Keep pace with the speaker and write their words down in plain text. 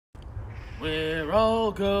We're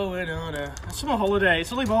all going on a summer holiday.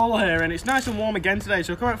 It's only ball here and it's nice and warm again today,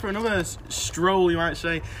 so I've come out for another stroll, you might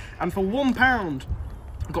say. And for £1,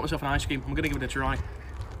 I've got myself an ice cream. I'm going to give it a try.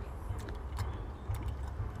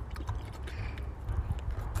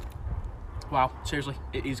 Wow, seriously,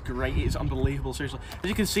 it is great. It is unbelievable, seriously. As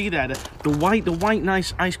you can see there, the white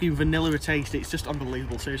nice ice cream vanilla taste, it's just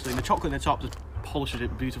unbelievable, seriously. And the chocolate in the top just polishes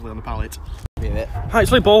it beautifully on the palate. Hi,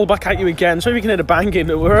 it's Lee Ball back at you again. So if you can hear the banging,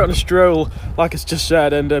 we're on a stroll, like it's just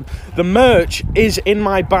said, and the merch is in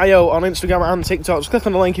my bio on Instagram and TikTok. Just click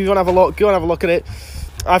on the link if you want to have a look. Go and have a look at it.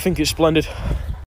 I think it's splendid.